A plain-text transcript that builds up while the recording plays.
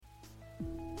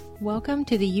Welcome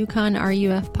to the Yukon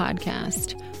RUF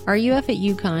podcast. RUF at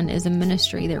Yukon is a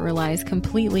ministry that relies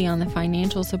completely on the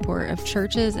financial support of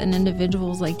churches and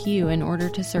individuals like you in order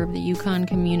to serve the Yukon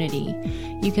community.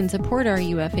 You can support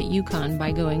RUF at Yukon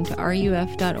by going to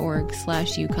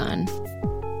ruf.org/Yukon.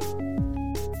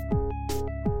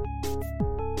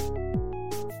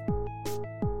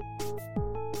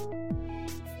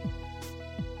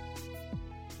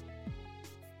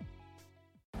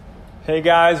 Hey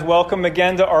guys, welcome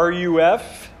again to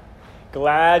RUF.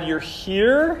 Glad you're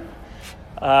here.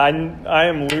 I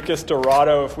am Lucas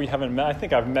Dorado. If we haven't met, I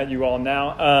think I've met you all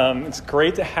now. It's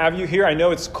great to have you here. I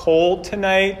know it's cold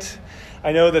tonight.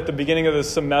 I know that the beginning of the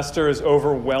semester is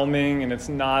overwhelming and it's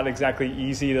not exactly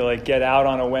easy to get out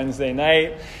on a Wednesday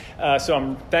night. So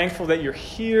I'm thankful that you're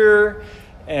here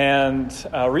and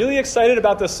really excited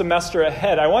about the semester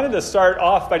ahead. I wanted to start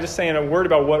off by just saying a word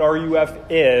about what RUF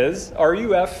is.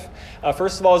 RUF,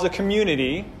 first of all, is a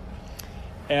community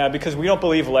because we don't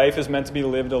believe life is meant to be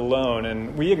lived alone.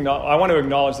 And I want to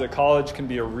acknowledge that college can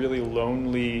be a really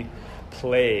lonely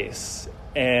place.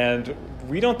 And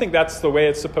we don't think that's the way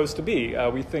it's supposed to be.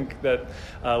 We think that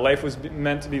life was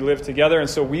meant to be lived together, and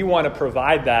so we want to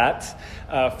provide that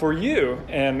for you.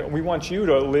 And we want you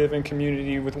to live in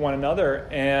community with one another.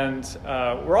 And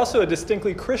we're also a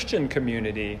distinctly Christian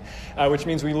community, which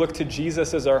means we look to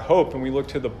Jesus as our hope, and we look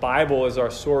to the Bible as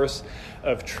our source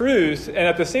of truth. And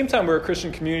at the same time, we're a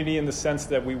Christian community in the sense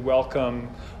that we welcome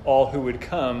all who would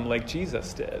come like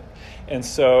Jesus did. And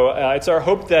so it's our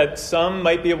hope that some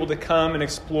might be able to come and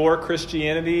explore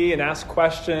Christianity and ask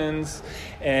questions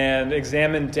and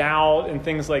examine doubt and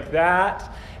things like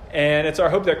that. And it's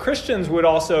our hope that Christians would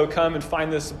also come and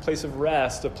find this a place of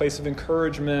rest, a place of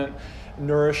encouragement,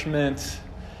 nourishment,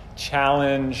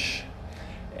 challenge,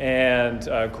 and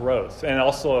growth, and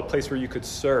also a place where you could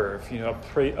serve,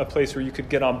 a place where you could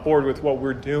get on board with what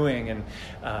we're doing and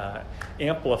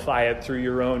amplify it through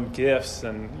your own gifts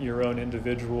and your own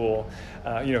individual,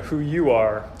 who you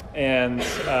are. And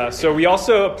so we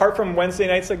also, apart from Wednesday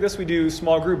nights like this, we do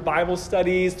small group Bible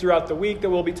studies throughout the week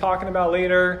that we'll be talking about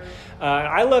later.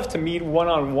 I love to meet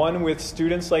one-on-one with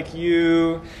students like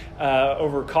you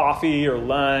over coffee or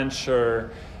lunch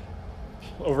or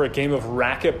over a game of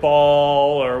racquetball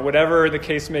or whatever the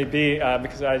case may be,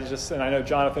 because and I know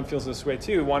Jonathan feels this way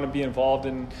too, want to be involved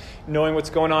in knowing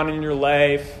what's going on in your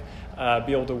life,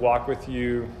 be able to walk with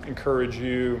you, encourage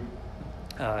you,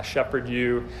 shepherd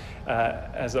you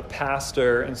as a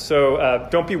pastor. And so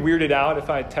don't be weirded out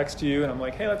if I text you and I'm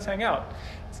like, hey, let's hang out.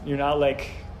 You're not like,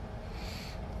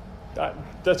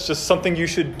 that's just something you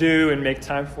should do and make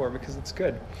time for because it's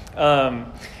good.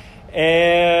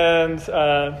 And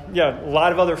a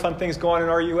lot of other fun things go on in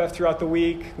RUF throughout the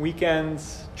week,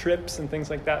 weekends, trips, and things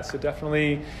like that. So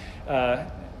definitely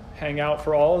hang out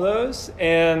for all of those.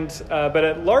 And but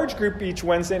at large group each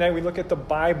Wednesday night, we look at the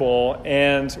Bible,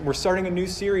 and we're starting a new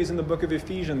series in the book of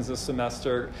Ephesians this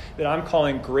semester that I'm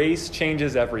calling Grace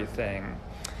Changes Everything.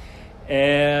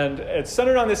 And it's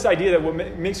centered on this idea that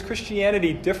what makes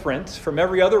Christianity different from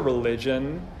every other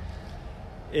religion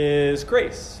is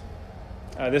grace.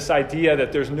 This idea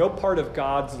that there's no part of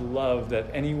God's love that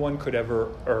anyone could ever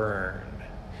earn.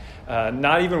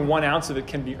 Not even 1 ounce of it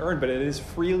can be earned, but it is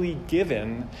freely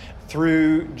given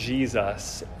through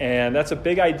Jesus. And that's a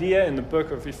big idea in the book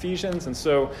of Ephesians. And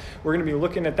so we're going to be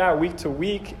looking at that week to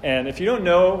week. And if you don't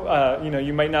know,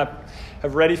 you might not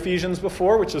have read Ephesians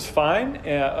before, which is fine.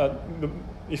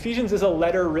 Ephesians is a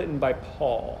letter written by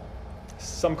Paul.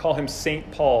 Some call him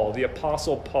Saint Paul, the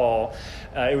Apostle Paul.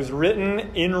 It was written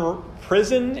in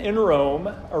prison in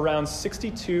Rome around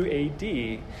 62 AD.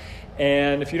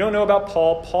 And if you don't know about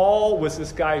Paul, Paul was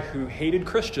this guy who hated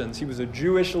Christians. He was a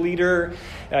Jewish leader.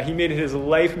 He made it his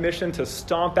life mission to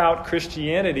stomp out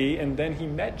Christianity, and then he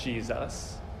met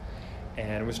Jesus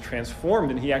and was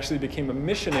transformed, and he actually became a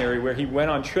missionary where he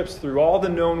went on trips through all the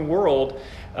known world,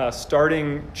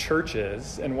 starting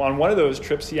churches. And on one of those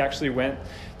trips, he actually went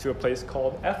to a place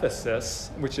called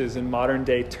Ephesus, which is in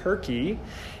modern-day Turkey.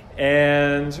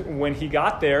 And when he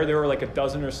got there were like a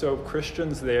dozen or so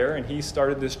Christians there, and he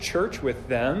started this church with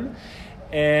them.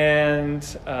 And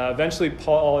eventually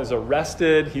Paul is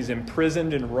arrested. He's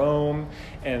imprisoned in Rome.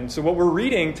 And so what we're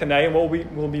reading tonight, and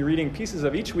we'll be reading pieces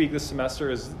of each week this semester,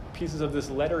 is pieces of this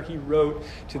letter he wrote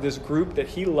to this group that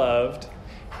he loved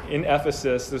in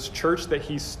Ephesus, this church that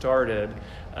he started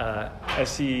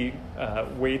as he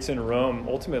waits in Rome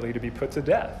ultimately to be put to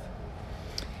death.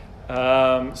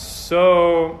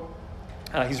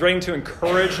 He's writing to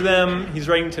encourage them. He's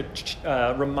writing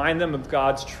to remind them of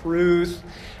God's truth.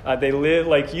 They live,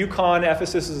 like Yukon,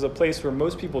 Ephesus is a place where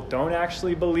most people don't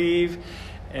actually believe.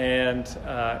 And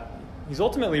he's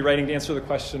ultimately writing to answer the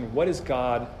question, what is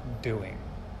God doing?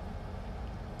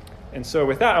 And so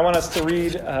with that, I want us to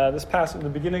read this passage, the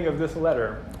beginning of this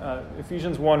letter,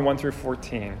 Ephesians 1 through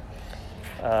 14.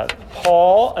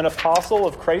 Paul, an apostle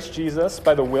of Christ Jesus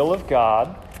by the will of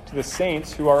God, to the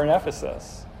saints who are in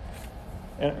Ephesus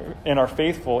and are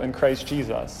faithful in Christ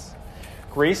Jesus.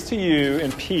 Grace to you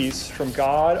and peace from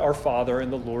God our Father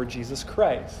and the Lord Jesus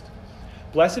Christ.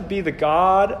 Blessed be the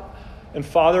God and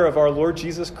Father of our Lord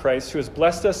Jesus Christ, who has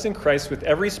blessed us in Christ with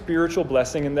every spiritual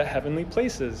blessing in the heavenly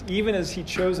places, even as he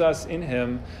chose us in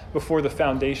him before the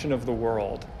foundation of the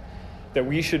world, that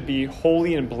we should be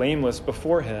holy and blameless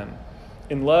before him.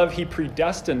 In love, he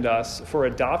predestined us for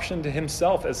adoption to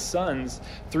himself as sons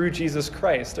through Jesus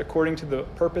Christ, according to the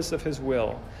purpose of his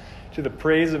will, to the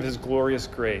praise of his glorious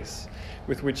grace,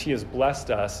 with which he has blessed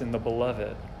us in the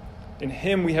beloved. In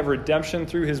him we have redemption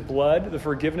through his blood, the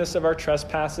forgiveness of our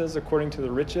trespasses, according to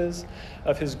the riches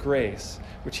of his grace,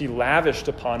 which he lavished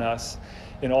upon us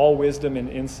in all wisdom and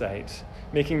insight,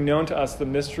 making known to us the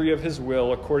mystery of his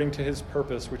will, according to his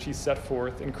purpose, which he set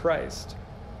forth in Christ,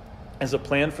 as a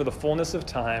plan for the fullness of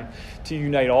time, to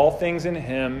unite all things in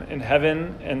him, in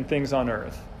heaven and things on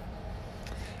earth.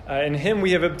 In him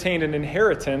we have obtained an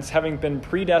inheritance, having been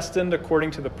predestined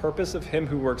according to the purpose of him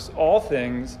who works all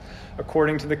things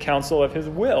according to the counsel of his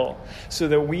will, so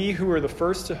that we who are the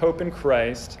first to hope in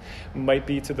Christ might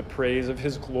be to the praise of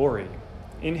his glory.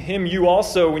 In him you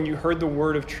also, when you heard the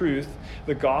word of truth,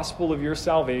 the gospel of your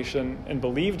salvation, and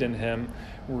believed in him,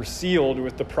 were sealed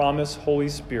with the promised Holy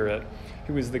Spirit,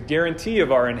 who is the guarantee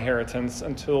of our inheritance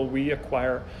until we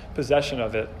acquire possession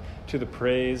of it, to the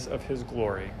praise of his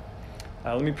glory.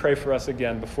 Let me pray for us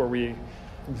again before we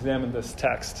examine this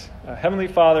text. Heavenly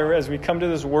Father, as we come to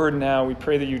this word now, we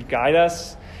pray that you'd guide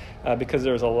us because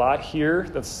there's a lot here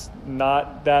that's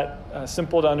not that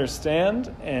simple to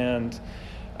understand. And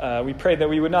we pray that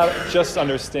we would not just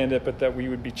understand it, but that we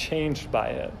would be changed by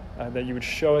it, that you would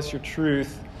show us your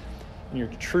truth, and your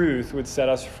truth would set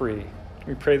us free.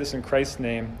 We pray this in Christ's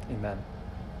name. Amen.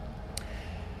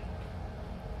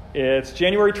 It's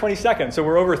January 22nd, so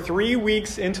we're over 3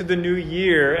 weeks into the new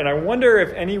year, and I wonder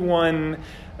if any one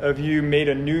of you made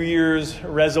a New Year's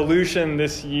resolution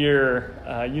this year.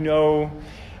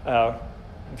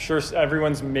 I'm sure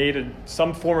everyone's made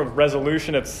some form of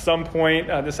resolution at some point,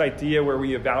 this idea where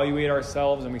we evaluate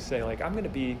ourselves and we say, like, I'm going to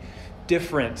be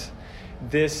different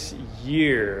this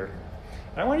year.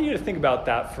 And I want you to think about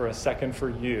that for a second for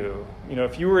you.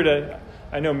 If you were to,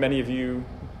 I know many of you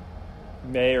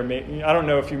may or may, I don't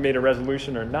know if you made a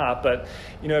resolution or not, but,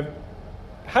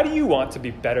 how do you want to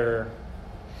be better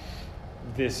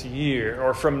this year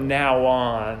or from now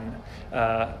on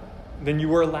than you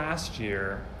were last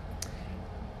year?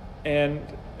 And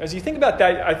as you think about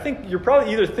that, I think you're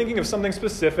probably either thinking of something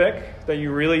specific that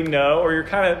you really know, or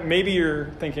maybe you're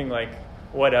thinking like,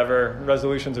 whatever,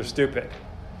 resolutions are stupid.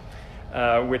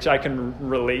 Which I can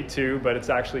relate to, but it's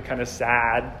actually kind of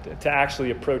sad to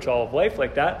actually approach all of life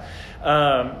like that.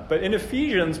 But in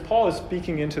Ephesians, Paul is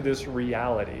speaking into this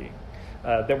reality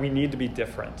that we need to be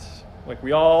different. Like,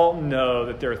 we all know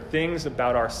that there are things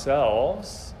about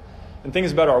ourselves and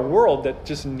things about our world that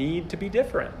just need to be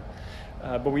different.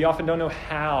 But we often don't know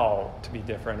how to be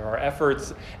different, or our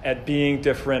efforts at being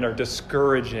different are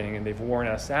discouraging and they've worn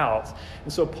us out.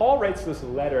 And so Paul writes this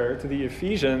letter to the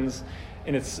Ephesians,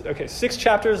 and it's 6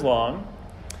 chapters long.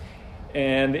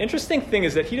 And the interesting thing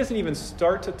is that he doesn't even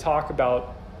start to talk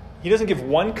about, he doesn't give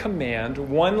one command,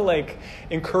 one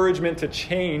encouragement to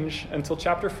change until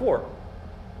chapter 4.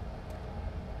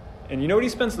 And you know what he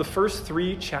spends the first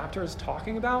 3 chapters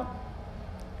talking about?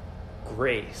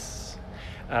 Grace.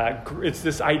 It's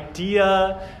this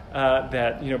idea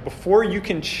that, before you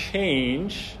can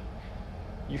change,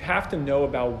 you have to know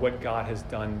about what God has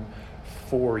done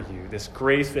for you, this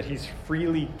grace that he's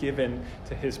freely given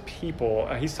to his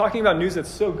people. He's talking about news that's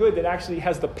so good that actually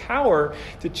has the power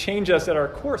to change us at our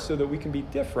core so that we can be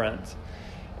different.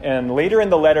 And later in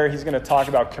the letter, he's going to talk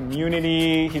about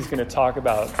community. He's going to talk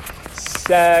about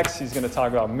sex. He's going to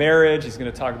talk about marriage. He's going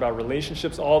to talk about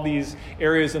relationships, all these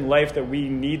areas in life that we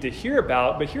need to hear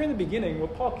about. But here in the beginning,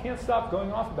 what Paul can't stop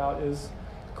going off about is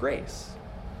grace.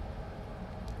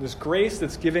 This grace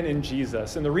that's given in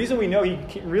Jesus. And the reason we know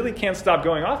he really can't stop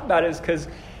going off about it is because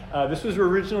this was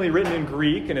originally written in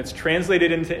Greek, and it's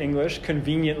translated into English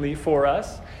conveniently for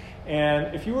us.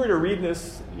 And if you were to read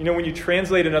this, when you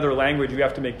translate another language, you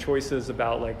have to make choices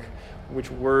about which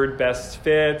word best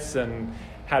fits and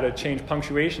how to change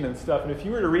punctuation and stuff. And if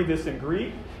you were to read this in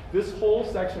Greek, this whole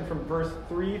section from verse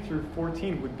 3 through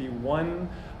 14 would be one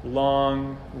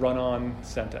long run-on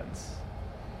sentence.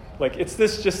 Like, it's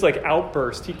this just like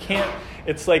outburst.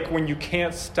 It's like when you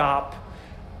can't stop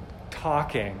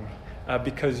talking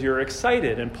because you're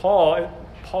excited. And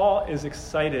Paul is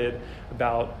excited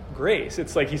about grace.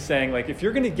 It's like he's saying, like, if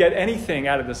you're going to get anything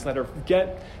out of this letter,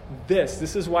 get this.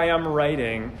 This is why I'm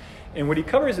writing. And what he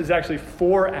covers is actually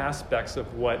 4 aspects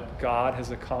of what God has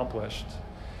accomplished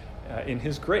in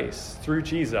his grace through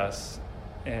Jesus.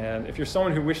 And if you're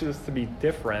someone who wishes to be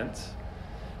different,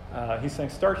 he's saying,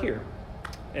 start here.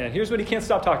 And here's what he can't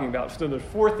stop talking about. So there's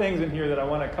 4 things in here that I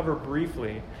want to cover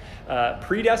briefly.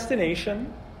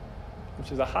 Predestination,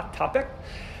 which is a hot topic.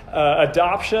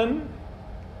 Adoption,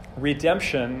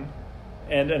 redemption,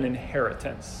 and an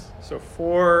inheritance. So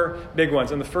 4 big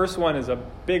ones. And the first one is a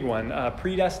big one,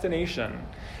 predestination.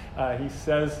 He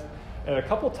says a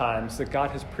couple times that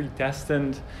God has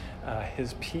predestined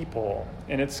his people.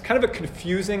 And it's kind of a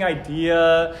confusing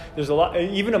idea. There's a lot,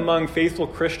 even among faithful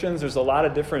Christians, there's a lot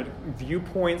of different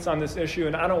viewpoints on this issue,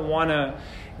 and I don't want to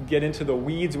get into the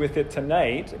weeds with it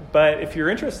tonight. But if you're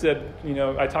interested,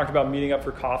 I talked about meeting up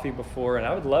for coffee before, and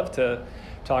I would love to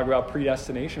talk about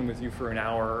predestination with you for an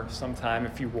hour sometime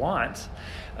if you want.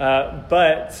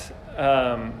 But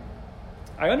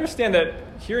I understand that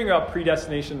hearing about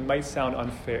predestination might sound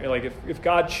unfair. Like if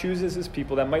God chooses his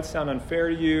people, that might sound unfair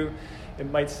to you. It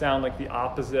might sound like the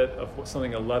opposite of what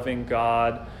something a loving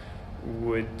God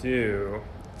would do.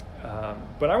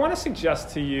 But I want to suggest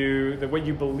to you that what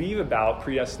you believe about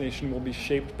predestination will be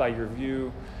shaped by your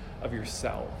view of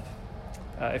yourself.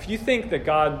 If you think that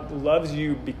God loves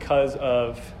you because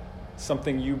of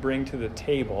something you bring to the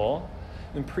table,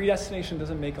 then predestination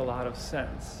doesn't make a lot of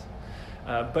sense.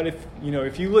 But if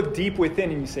you look deep within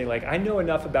and you say, like, I know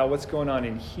enough about what's going on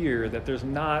in here that there's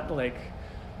not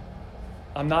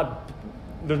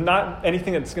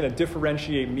anything that's going to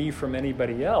differentiate me from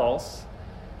anybody else,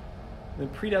 then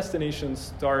predestination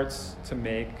starts to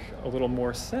make a little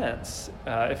more sense.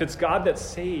 If it's God that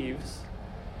saves,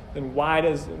 then why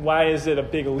is it a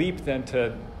big leap then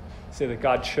to say that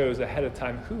God chose ahead of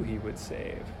time who he would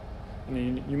save? I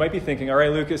mean, you might be thinking, all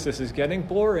right, Lucas, this is getting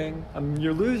boring.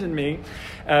 You're losing me.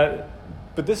 But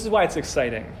this is why it's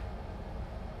exciting.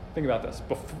 Think about this.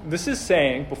 This is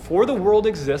saying, before the world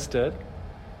existed,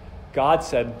 God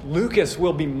said, Lucas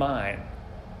will be mine.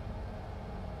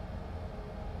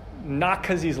 Not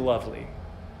because he's lovely.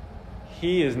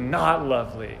 He is not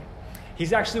lovely.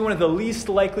 He's actually one of the least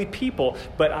likely people,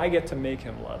 but I get to make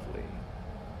him lovely.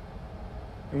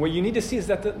 And what you need to see is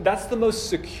that that's the most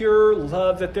secure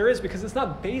love that there is, because it's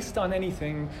not based on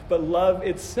anything but love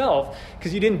itself,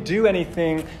 because you didn't do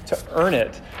anything to earn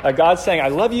it. God's saying, I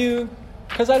love you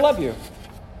because I love you.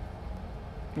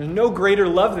 There's no greater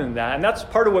love than that. And that's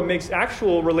part of what makes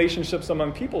actual relationships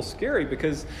among people scary,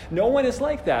 because no one is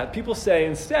like that. People say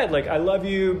instead, like, I love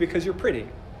you because you're pretty.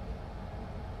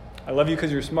 I love you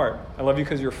because you're smart. I love you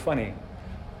because you're funny.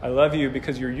 I love you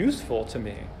because you're useful to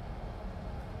me.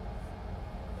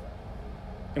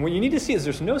 And what you need to see is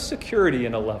there's no security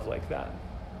in a love like that.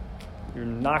 You're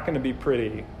not going to be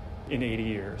pretty in 80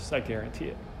 years, I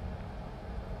guarantee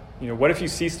it. What if you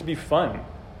cease to be fun?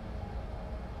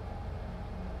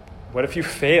 What if you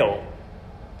fail?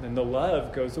 Then the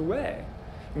love goes away.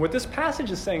 And what this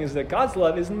passage is saying is that God's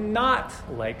love is not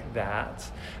like that.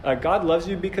 God loves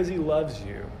you because he loves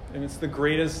you. And that's the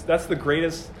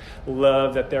greatest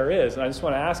love that there is. And I just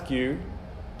want to ask you,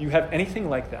 do you have anything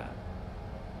like that?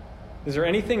 Is there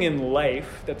anything in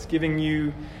life that's giving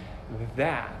you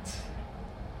that?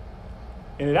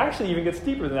 And it actually even gets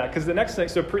deeper than that, because the next thing,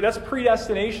 that's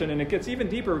predestination, and it gets even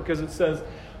deeper because it says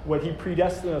what he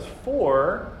predestined us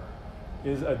for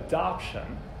is adoption.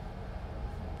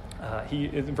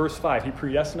 In verse 5, he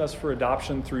predestined us for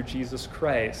adoption through Jesus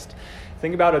Christ.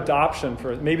 Think about adoption.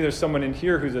 Maybe there's someone in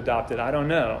here who's adopted. I don't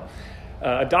know.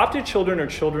 Adopted children are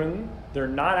children. They're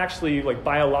not actually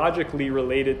biologically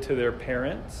related to their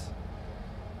parents.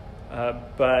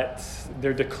 But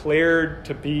they're declared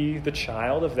to be the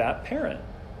child of that parent.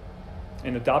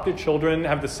 And adopted children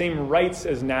have the same rights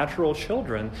as natural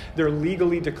children. They're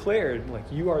legally declared, like,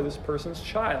 you are this person's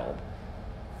child.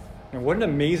 And what an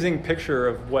amazing picture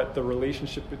of what the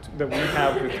relationship that we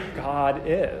have with God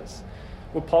is.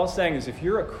 What Paul's saying is, if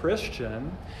you're a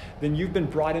Christian, then you've been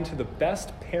brought into the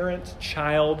best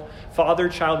parent-child,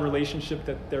 father-child relationship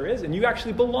that there is, and you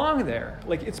actually belong there.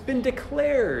 Like, it's been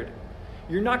declared.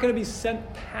 You're not going to be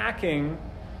sent packing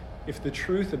if the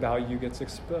truth about you gets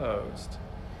exposed.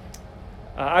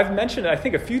 I've mentioned it, I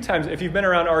think, a few times. If you've been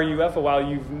around RUF a while,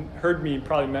 you've heard me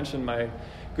probably mention my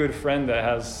good friend that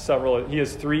has he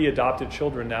has 3 adopted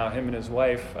children now, him and his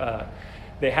wife.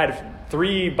 they had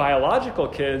 3 biological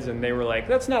kids, and they were like,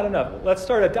 that's not enough. Let's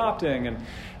start adopting.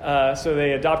 And so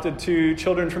they adopted 2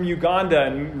 children from Uganda,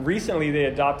 and recently they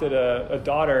adopted a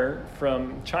daughter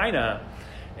from China.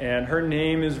 And her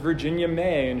name is Virginia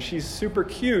May, and she's super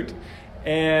cute.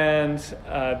 And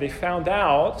they found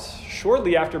out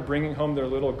shortly after bringing home their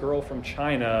little girl from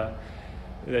China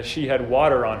that she had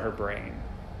water on her brain.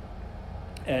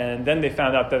 And then they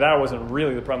found out that wasn't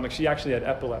really the problem. Like, she actually had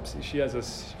epilepsy. She has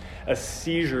a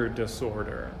seizure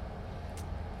disorder.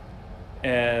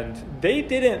 And they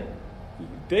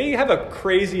have a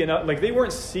crazy, like, they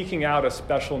weren't seeking out a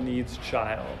special needs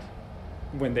child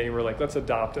when they were like, let's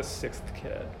adopt a 6th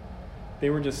kid.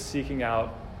 They were just seeking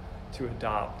out to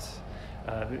adopt.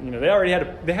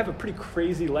 They have a pretty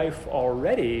crazy life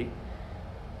already.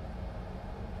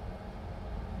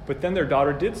 But then their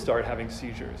daughter did start having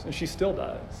seizures, and she still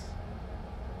does.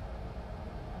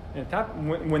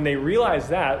 And when they realize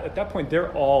that, at that point,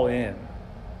 they're all in.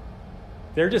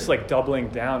 They're just like doubling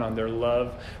down on their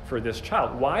love for this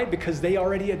child. Why? Because they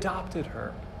already adopted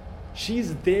her.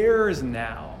 She's theirs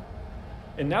now.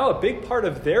 And now a big part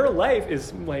of their life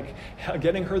is like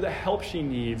getting her the help she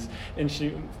needs. And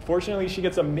fortunately, she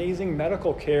gets amazing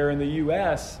medical care in the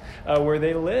U.S. Where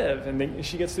they live. And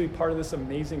she gets to be part of this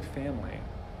amazing family.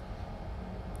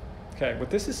 Okay,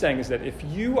 what this is saying is that if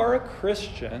you are a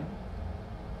Christian,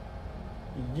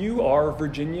 you are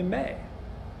Virginia May.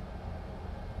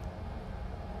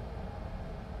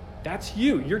 That's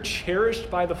you. You're cherished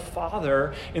by the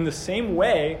Father in the same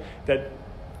way that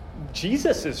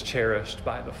Jesus is cherished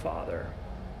by the Father.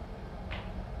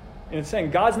 And it's saying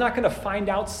God's not going to find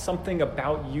out something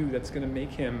about you that's going to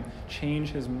make him change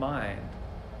his mind.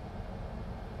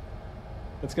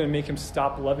 That's going to make him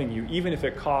stop loving you, even if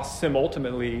it costs him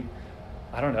ultimately,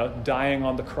 dying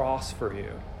on the cross for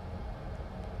you.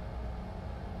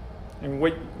 And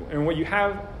what you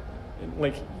have,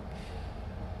 like,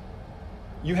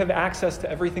 you have access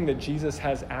to everything that Jesus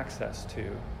has access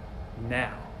to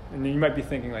now. And you might be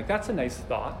thinking, like, that's a nice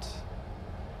thought.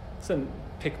 It's a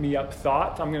pick-me-up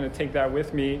thought. I'm going to take that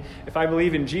with me. If I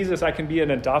believe in Jesus, I can be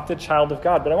an adopted child of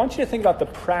God. But I want you to think about the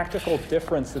practical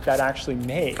difference that actually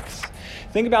makes.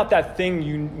 Think about that thing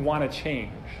you want to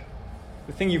change.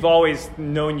 The thing you've always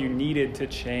known you needed to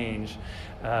change.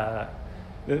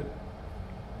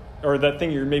 Or that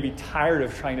thing you're maybe tired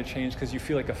of trying to change because you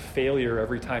feel like a failure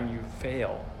every time you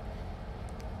fail.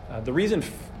 The reason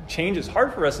change is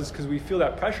hard for us is because we feel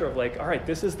that pressure of like, all right,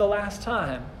 this is the last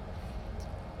time.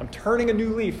 I'm turning a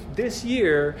new leaf this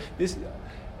year.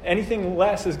 Anything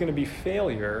less is going to be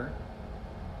failure.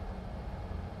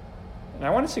 And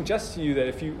I want to suggest to you that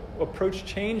if you approach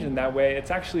change in that way,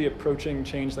 it's actually approaching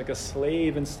change like a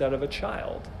slave instead of a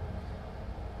child.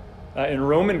 In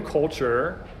Roman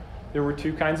culture, there were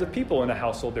 2 kinds of people in a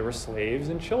household. There were slaves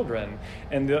and children.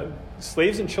 And the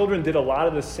slaves and children did a lot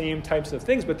of the same types of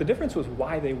things, but the difference was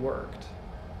why they worked.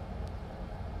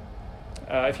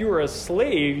 If you were a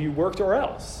slave, you worked or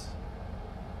else.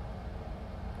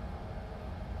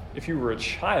 If you were a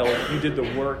child, you did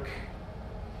the work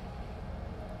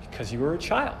because you were a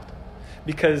child.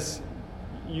 Because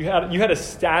you had a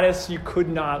status you could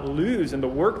not lose, and the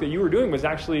work that you were doing was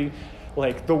actually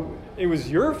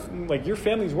your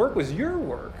family's work was your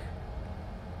work.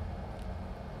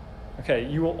 Okay,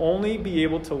 you will only be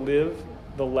able to live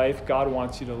the life God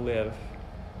wants you to live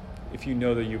if you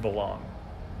know that you belong.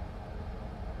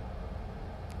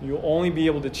 You'll only be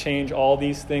able to change all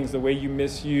these things, the way you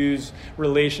misuse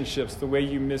relationships, the way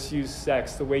you misuse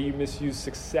sex, the way you misuse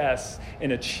success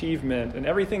and achievement and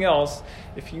everything else,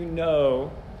 if you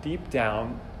know deep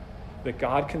down that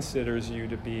God considers you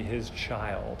to be his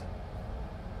child.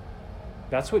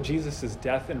 That's what Jesus'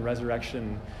 death and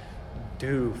resurrection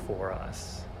do for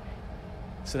us.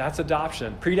 So that's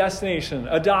adoption, predestination,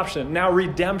 adoption, now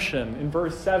redemption. In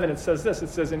verse 7, it says this. It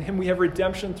says, in him we have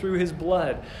redemption through his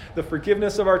blood, the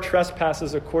forgiveness of our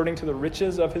trespasses according to the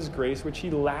riches of his grace, which he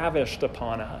lavished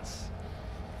upon us.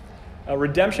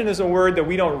 Redemption is a word that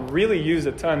we don't really use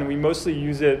a ton. We mostly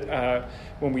use it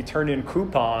when we turn in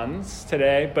coupons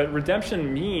today. But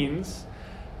redemption means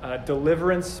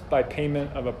deliverance by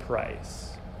payment of a price.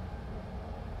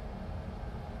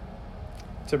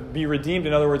 To be redeemed,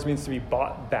 in other words, means to be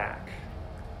bought back.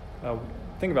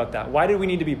 Think about that. Why do we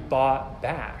need to be bought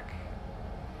back?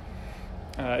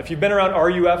 If you've been around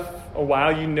RUF a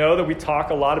while, you know that we talk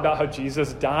a lot about how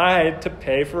Jesus died to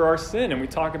pay for our sin. And we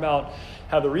talk about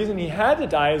how the reason he had to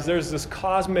die is there's this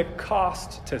cosmic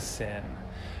cost to sin.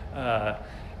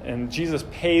 And Jesus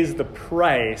pays the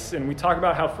price. And we talk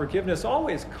about how forgiveness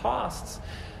always costs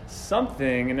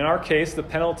something. And in our case, the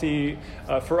penalty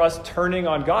for us turning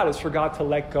on God is for God to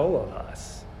let go of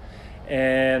us.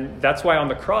 And that's why on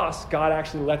the cross, God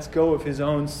actually lets go of his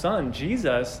own son,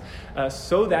 Jesus,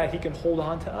 so that he can hold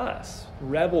on to us,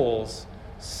 rebels,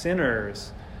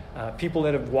 sinners, people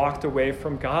that have walked away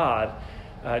from God.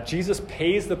 Jesus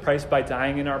pays the price by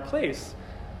dying in our place.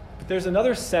 But there's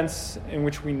another sense in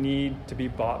which we need to be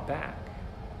bought back.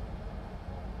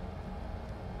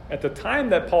 At the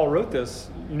time that Paul wrote this,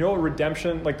 you know what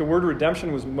redemption, like the word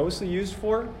redemption was mostly used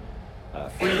for?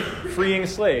 Freeing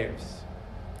slaves.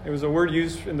 It was a word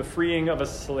used in the freeing of a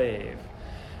slave.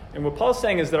 And what Paul's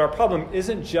saying is that our problem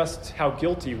isn't just how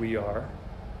guilty we are.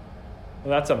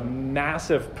 Well, that's a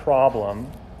massive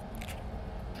problem.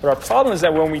 But our problem is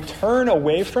that when we turn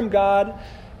away from God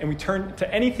and we turn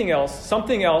to anything else,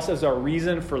 something else as our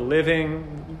reason for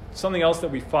living, something else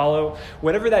that we follow,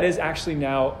 whatever that is actually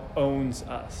now owns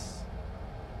us.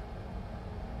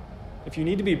 If you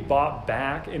need to be bought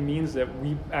back, it means that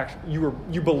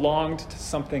you belonged to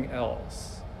something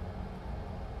else.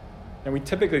 And we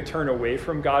typically turn away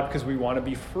from God because we want to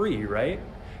be free, right?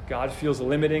 God feels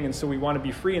limiting, and so we want to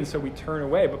be free, and so we turn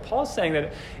away. But Paul's saying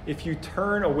that if you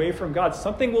turn away from God,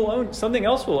 something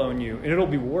else will own you, and it'll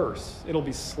be worse. It'll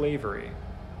be slavery.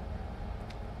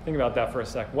 Think about that for a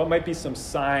second. What might be some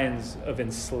signs of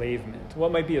enslavement?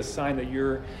 What might be a sign that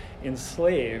you're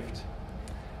enslaved?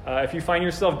 If you find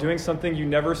yourself doing something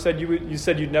you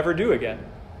said you'd never do again.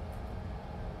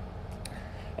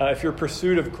 If your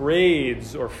pursuit of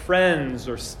grades or friends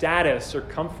or status or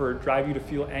comfort drive you to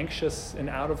feel anxious and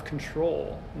out of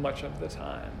control much of the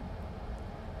time.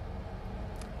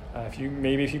 If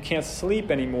you can't sleep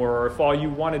anymore, or if all you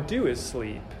want to do is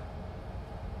sleep.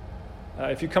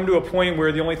 If you come to a point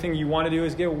where the only thing you want to do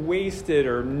is get wasted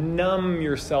or numb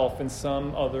yourself in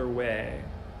some other way.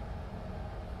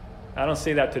 I don't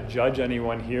say that to judge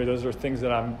anyone here. Those are things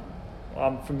that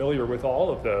I'm familiar with all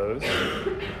of those.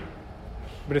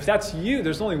 But if that's you,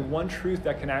 there's only one truth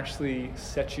that can actually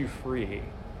set you free.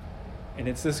 And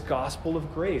it's this gospel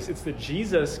of grace. It's that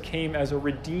Jesus came as a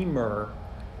redeemer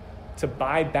to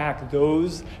buy back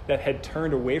those that had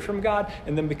turned away from God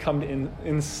and then become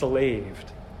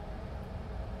enslaved.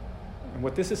 And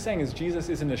what this is saying is Jesus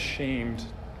isn't ashamed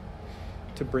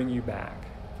to bring you back.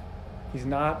 He's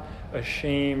not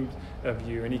ashamed of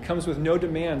you. And he comes with no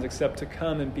demands except to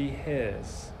come and be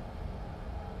his.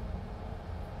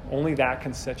 Only that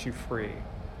can set you free.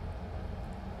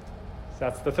 So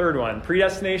that's the third one.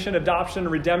 Predestination, adoption,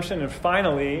 redemption, and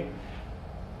finally,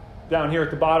 down here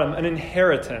at the bottom, an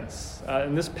inheritance.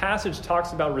 And this passage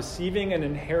talks about receiving an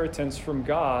inheritance from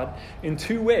God in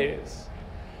two ways.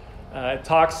 It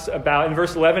talks about, in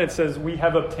verse 11, it says, we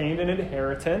have obtained an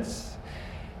inheritance.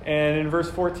 And in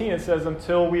verse 14, it says,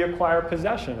 until we acquire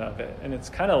possession of it. And it's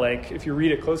kind of like, if you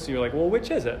read it closely, you're like, well, which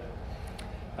is it?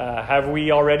 Have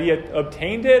we already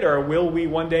obtained it, or will we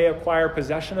one day acquire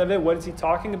possession of it? What is he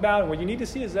talking about? And what you need to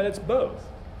see is that it's both.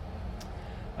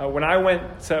 When I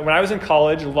was in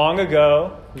college long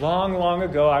ago,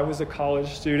 I was a college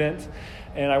student,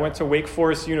 and I went to Wake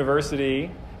Forest University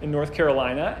in North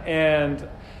Carolina, and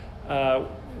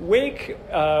Wake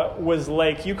was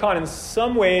like UConn in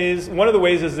some ways. One of the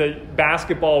ways is that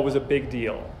basketball was a big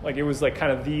deal. Like it was like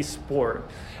kind of the sport.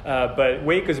 But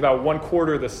Wake is about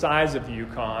 1/4 the size of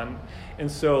UConn. And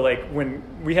so like when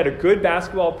we had a good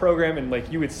basketball program and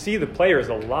like you would see the players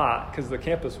a lot because the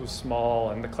campus was small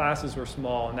and the classes were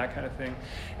small and that kind of thing.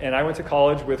 And I went to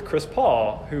college with Chris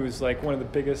Paul, who's like one of the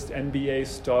biggest NBA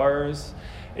stars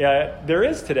there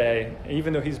is today,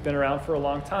 even though he's been around for a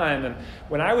long time. And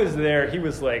when I was there, he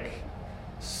was like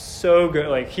so good.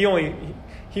 Like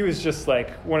he was just like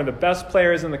one of the best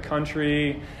players in the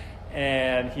country,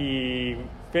 and he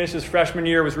finished his freshman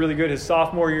year, was really good. His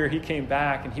sophomore year, he came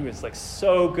back, and he was like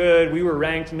so good. We were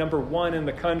ranked number 1 in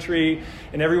the country,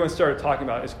 and everyone started talking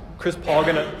about, is Chris Paul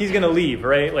he's gonna leave,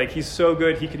 right? Like he's so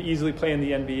good, he could easily play in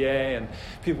the NBA, and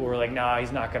people were like, nah,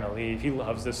 he's not gonna leave. He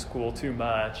loves this school too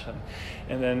much.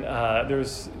 And then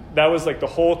that was like the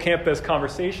whole campus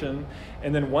conversation.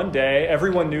 And then one day,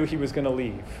 everyone knew he was gonna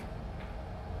leave,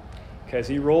 because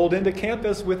he rolled into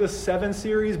campus with a 7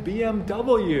 Series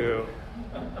BMW.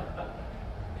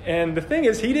 And the thing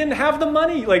is, he didn't have the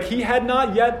money. Like, he had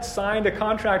not yet signed a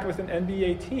contract with an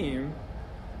NBA team.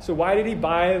 So why did he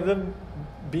buy the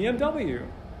BMW?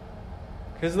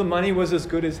 Because the money was as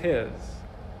good as his.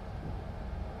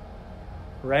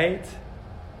 Right?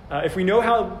 If we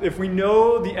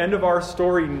know the end of our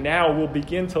story now, we'll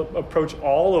begin to approach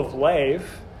all of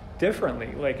life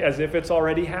differently, like as if it's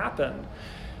already happened.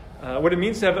 What it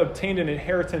means to have obtained an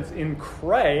inheritance in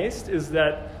Christ is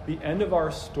that the end of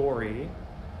our story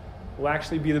will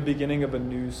actually be the beginning of a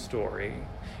new story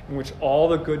in which all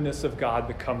the goodness of God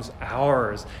becomes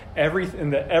ours.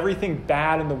 Everything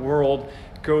bad in the world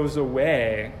goes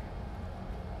away.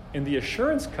 And the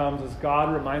assurance comes as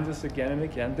God reminds us again and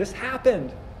again, this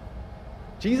happened.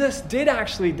 Jesus did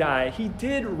actually die. He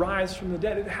did rise from the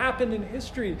dead. It happened in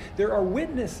history. There are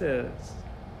witnesses.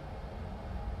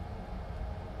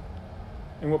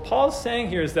 And what Paul's saying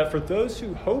here is that for those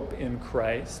who hope in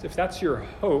Christ, if that's your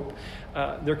hope,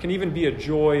 there can even be a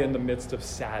joy in the midst of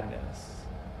sadness.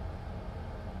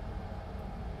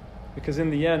 Because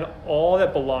in the end, all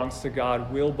that belongs to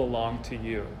God will belong to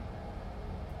you.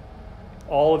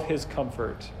 All of his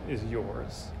comfort is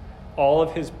yours. All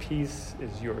of his peace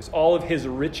is yours. All of his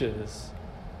riches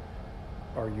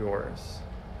are yours.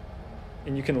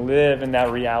 And you can live in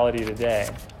that reality today.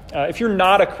 If you're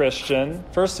not a Christian,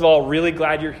 first of all, really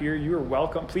glad you're here. You are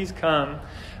welcome. Please come.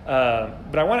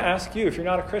 But I want to ask you, if you're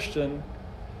not a Christian,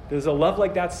 does a love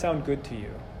like that sound good to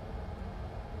you?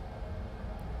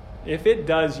 If it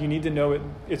does, you need to know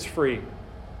it's free.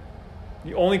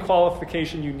 The only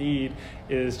qualification you need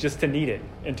is just to need it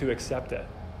and to accept it.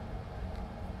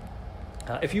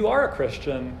 If you are a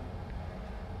Christian,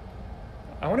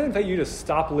 I want to invite you to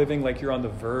stop living like you're on the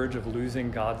verge of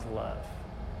losing God's love.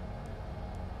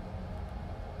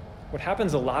 What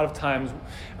happens a lot of times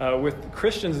with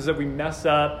Christians is that we mess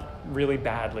up really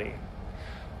badly.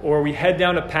 Or we head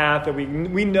down a path that we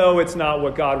know it's not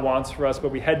what God wants for us,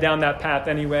 but we head down that path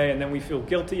anyway, and then we feel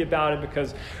guilty about it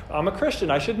because I'm a Christian,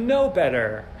 I should know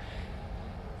better.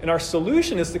 And our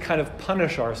solution is to kind of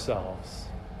punish ourselves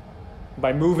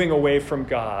by moving away from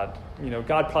God.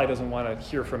 God probably doesn't want to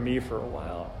hear from me for a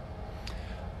while.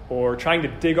 Or trying to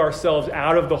dig ourselves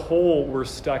out of the hole we're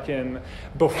stuck in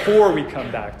before we come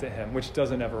back to him, which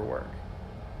doesn't ever work.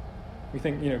 We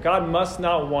think, God must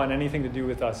not want anything to do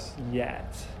with us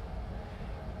yet.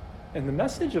 And the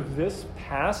message of this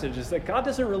passage is that God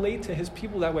doesn't relate to his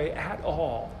people that way at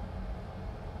all.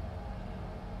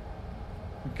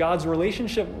 God's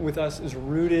relationship with us is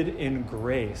rooted in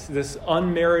grace, this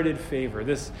unmerited favor.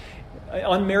 This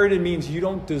unmerited means you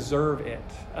don't deserve it.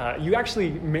 You actually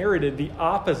merited the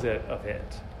opposite of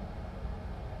it.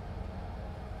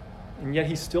 And yet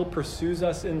he still pursues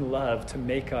us in love to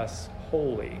make us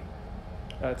holy.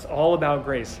 It's all about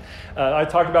grace. I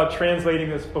talked about translating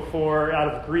this before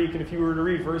out of Greek, and if you were to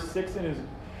read verse 6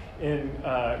 in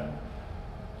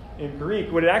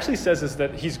Greek, what it actually says is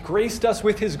that he's graced us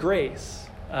with his grace.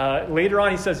 Later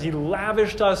on, he says he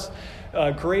lavished us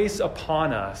grace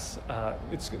upon us.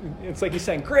 It's like he's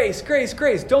saying, grace, grace,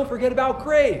 grace. Don't forget about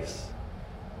grace.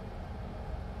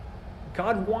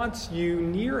 God wants you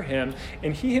near him,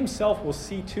 and he himself will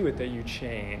see to it that you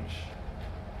change.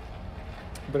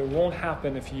 But it won't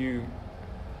happen if you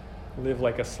live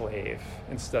like a slave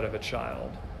instead of a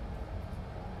child.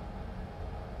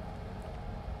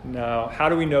 Now, how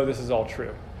do we know this is all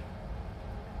true?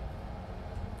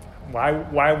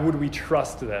 Why would we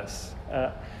trust this?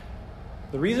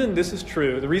 The reason this is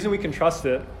true, the reason we can trust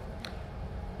it,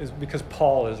 is because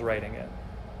Paul is writing it.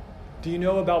 Do you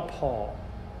know about Paul?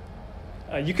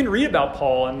 You can read about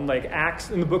Paul in Acts,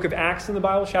 in the book of Acts in the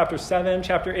Bible, chapter 7,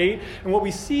 chapter 8. And what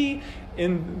we see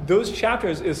in those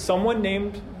chapters is someone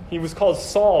named, he was called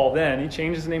Saul then. He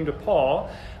changed his name to Paul.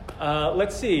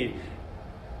 Let's see.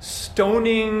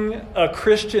 Stoning a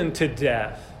Christian to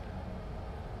death.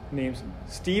 Named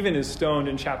Stephen is stoned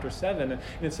in chapter 7. And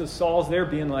it says Saul's there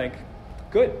being like,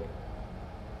 good. It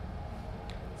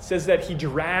says that he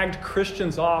dragged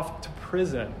Christians off to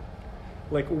prison.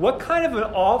 What kind of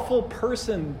an awful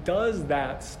person does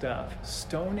that stuff?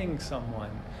 Stoning someone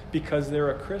because they're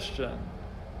a Christian.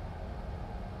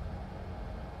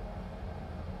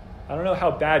 I don't know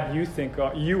how bad you think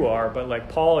you are, but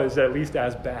Paul is at least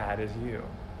as bad as you.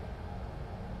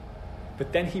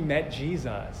 But then he met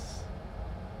Jesus.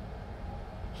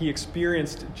 He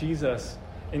experienced Jesus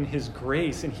in his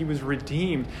grace, and he was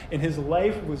redeemed, and his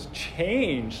life was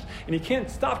changed. And he can't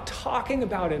stop talking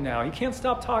about it now. He can't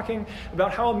stop talking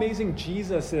about how amazing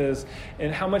Jesus is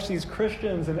and how much these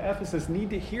Christians in Ephesus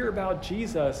need to hear about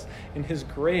Jesus and his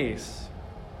grace.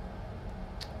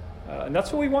 And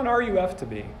that's what we want RUF to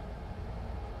be.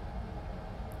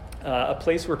 A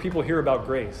place where people hear about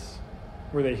grace,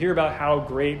 where they hear about how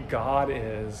great God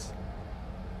is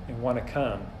and want to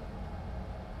come.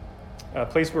 A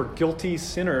place where guilty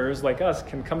sinners like us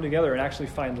can come together and actually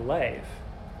find life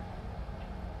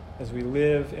as we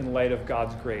live in light of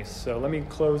God's grace. So let me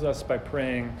close us by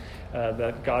praying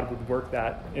that God would work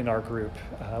that in our group.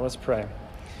 Let's pray.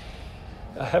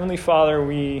 Heavenly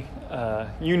Father,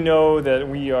 you know that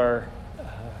we are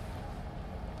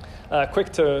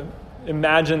quick to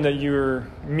imagine that you're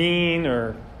mean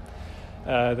or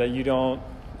that you don't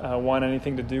want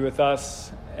anything to do with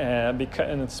us, and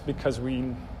it's because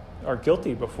we are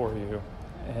guilty before you,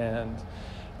 and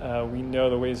we know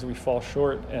the ways that we fall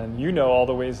short, and you know all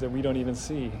the ways that we don't even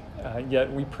see.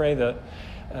 Yet we pray that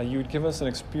you would give us an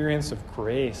experience of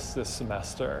grace this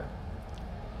semester,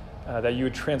 that you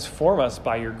would transform us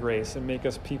by your grace and make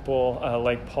us people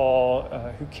like Paul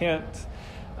who can't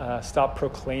stop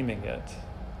proclaiming it,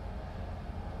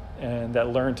 and that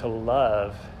learn to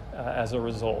love as a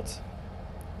result.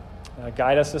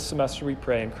 Guide us this semester, we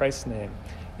pray. In Christ's name,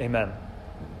 amen.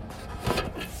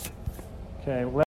 Okay.